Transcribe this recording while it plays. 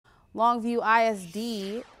Longview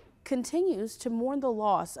ISD continues to mourn the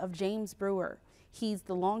loss of James Brewer. He's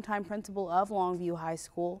the longtime principal of Longview High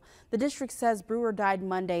School. The district says Brewer died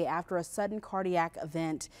Monday after a sudden cardiac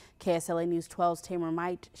event. KSLA News 12's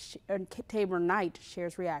Tamer Knight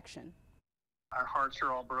shares reaction. Our hearts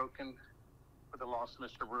are all broken for the loss of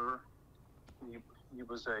Mr. Brewer. He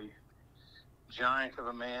was a giant of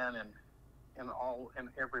a man in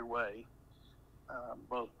every way,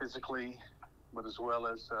 both physically, but as well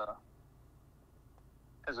as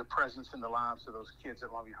a presence in the lives of those kids at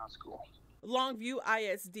Longview High School. Longview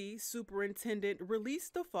ISD superintendent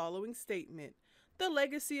released the following statement. The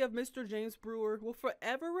legacy of Mr. James Brewer will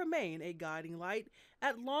forever remain a guiding light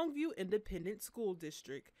at Longview Independent School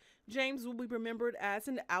District. James will be remembered as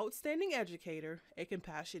an outstanding educator, a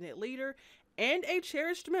compassionate leader, and a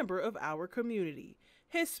cherished member of our community.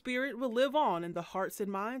 His spirit will live on in the hearts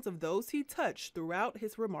and minds of those he touched throughout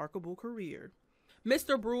his remarkable career.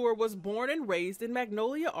 Mr. Brewer was born and raised in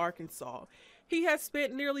Magnolia, Arkansas. He has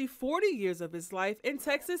spent nearly 40 years of his life in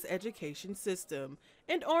Texas' education system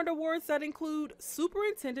and earned awards that include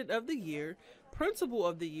Superintendent of the Year, Principal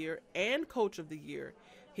of the Year, and Coach of the Year.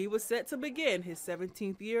 He was set to begin his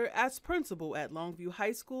 17th year as principal at Longview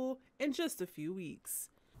High School in just a few weeks.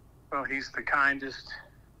 Well, he's the kindest,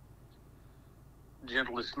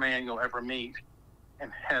 gentlest man you'll ever meet,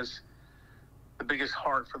 and has the biggest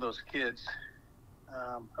heart for those kids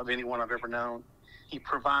of anyone I've ever known. He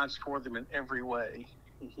provides for them in every way.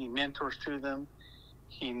 He mentors to them.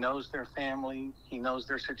 He knows their family. He knows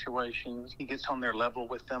their situations. He gets on their level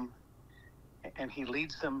with them, and he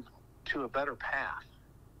leads them to a better path.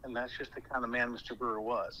 And that's just the kind of man Mr. Brewer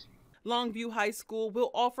was. Longview High School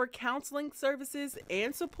will offer counseling services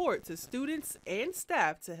and support to students and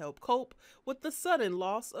staff to help cope with the sudden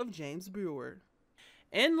loss of James Brewer.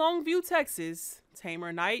 In Longview, Texas,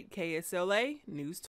 Tamer Knight, KSLA News 12.